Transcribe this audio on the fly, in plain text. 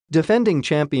Defending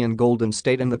champion Golden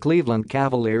State and the Cleveland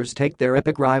Cavaliers take their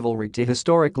epic rivalry to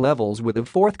historic levels with a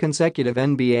fourth consecutive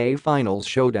NBA Finals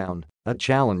showdown, a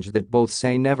challenge that both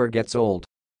say never gets old.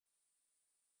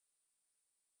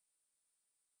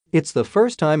 It's the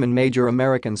first time in major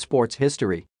American sports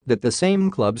history that the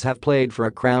same clubs have played for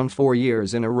a crown 4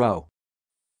 years in a row.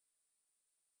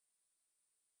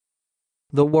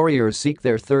 The Warriors seek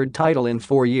their third title in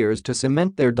 4 years to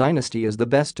cement their dynasty as the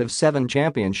best-of-7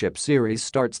 championship series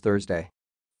starts Thursday.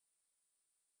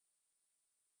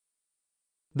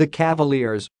 The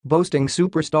Cavaliers, boasting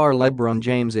superstar LeBron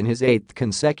James in his 8th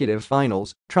consecutive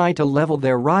finals, try to level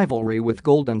their rivalry with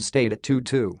Golden State at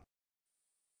 2-2.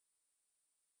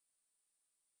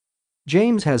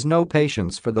 James has no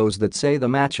patience for those that say the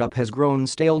matchup has grown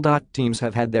stale. Teams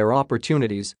have had their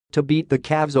opportunities to beat the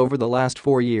Cavs over the last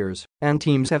 4 years, and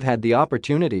teams have had the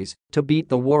opportunities to beat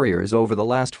the Warriors over the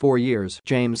last 4 years,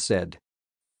 James said.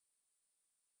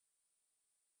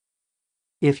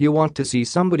 If you want to see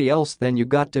somebody else, then you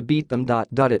got to beat them.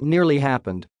 It nearly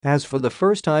happened, as for the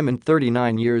first time in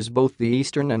 39 years both the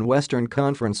Eastern and Western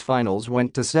Conference Finals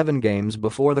went to 7 games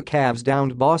before the Cavs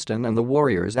downed Boston and the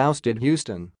Warriors ousted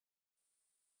Houston.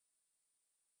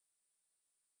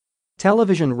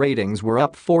 Television ratings were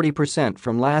up 40%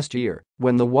 from last year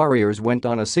when the Warriors went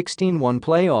on a 16-1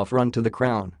 playoff run to the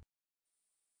crown.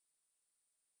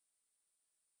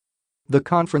 The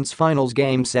conference finals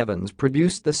Game 7s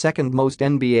produced the second most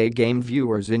NBA game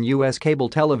viewers in U.S. cable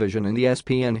television in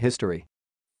ESPN history.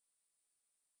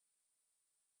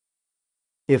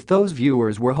 If those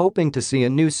viewers were hoping to see a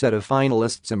new set of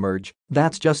finalists emerge,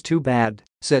 that's just too bad,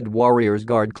 said Warriors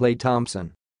guard Klay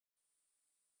Thompson.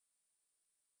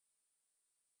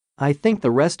 I think the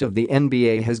rest of the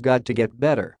NBA has got to get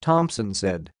better, Thompson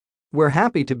said. We're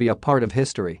happy to be a part of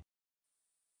history.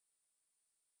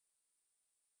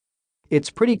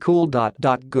 It's pretty cool.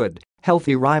 Good,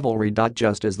 healthy rivalry.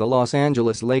 Just as the Los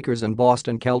Angeles Lakers and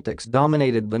Boston Celtics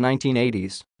dominated the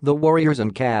 1980s, the Warriors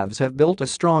and Cavs have built a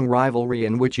strong rivalry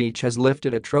in which each has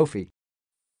lifted a trophy.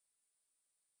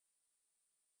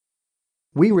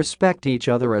 We respect each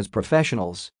other as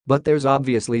professionals, but there's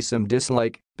obviously some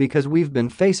dislike because we've been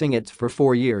facing it for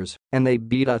 4 years and they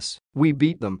beat us, we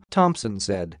beat them, Thompson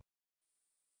said.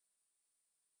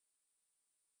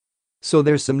 So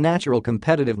there's some natural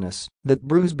competitiveness that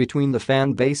brews between the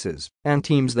fan bases and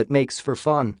teams that makes for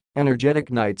fun,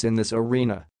 energetic nights in this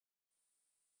arena.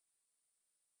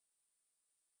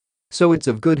 So it's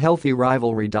a good healthy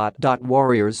rivalry.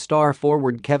 Warriors star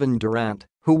forward Kevin Durant,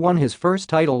 who won his first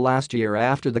title last year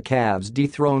after the Cavs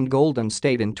dethroned Golden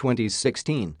State in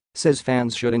 2016, says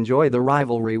fans should enjoy the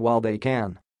rivalry while they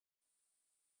can.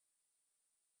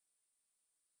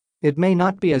 It may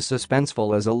not be as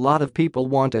suspenseful as a lot of people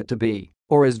want it to be,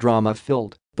 or as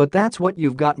drama-filled, but that's what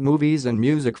you've got movies and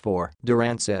music for,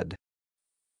 Durant said.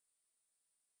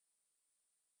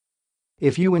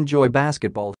 If you enjoy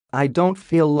basketball, I don't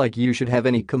feel like you should have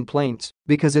any complaints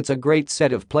because it's a great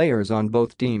set of players on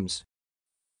both teams.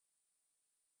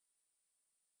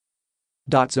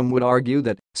 Some would argue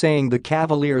that saying the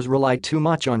Cavaliers rely too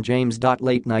much on James.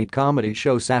 Late-night comedy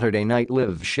show Saturday Night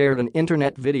Live shared an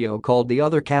internet video called The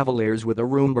Other Cavaliers with a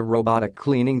Roomba robotic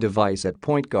cleaning device at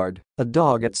point guard, a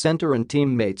dog at center and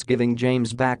teammates giving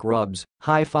James back rubs,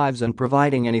 high fives and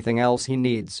providing anything else he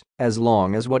needs, as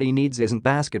long as what he needs isn't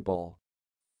basketball.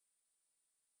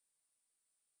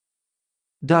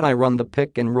 I run the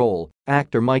pick and roll,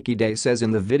 actor Mikey Day says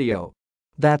in the video.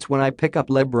 That's when I pick up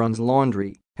LeBron's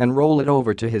laundry and roll it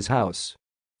over to his house.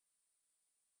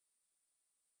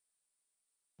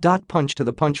 Punch to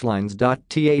the punchlines.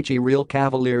 The real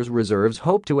Cavaliers reserves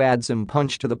hope to add some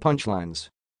punch to the punchlines.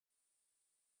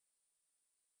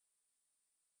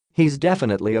 He's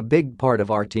definitely a big part of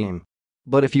our team.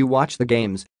 But if you watch the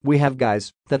games, we have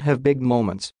guys that have big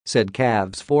moments, said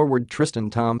Cavs forward Tristan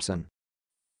Thompson.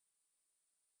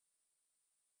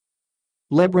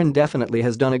 LeBron definitely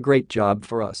has done a great job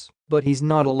for us, but he's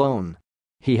not alone.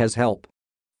 He has help.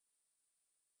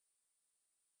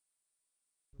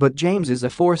 But James is a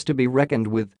force to be reckoned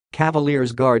with,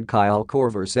 Cavaliers guard Kyle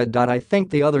Korver said. I think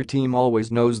the other team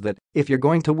always knows that if you're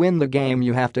going to win the game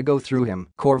you have to go through him,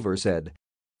 Korver said.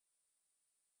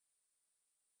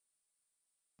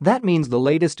 That means the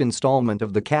latest installment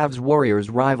of the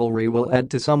Cavs-Warriors rivalry will add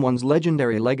to someone's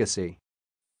legendary legacy.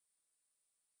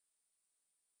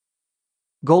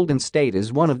 Golden State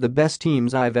is one of the best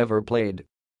teams I've ever played.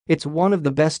 It's one of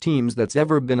the best teams that's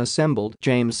ever been assembled,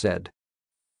 James said.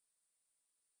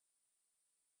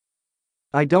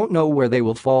 I don't know where they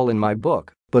will fall in my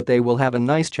book, but they will have a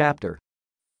nice chapter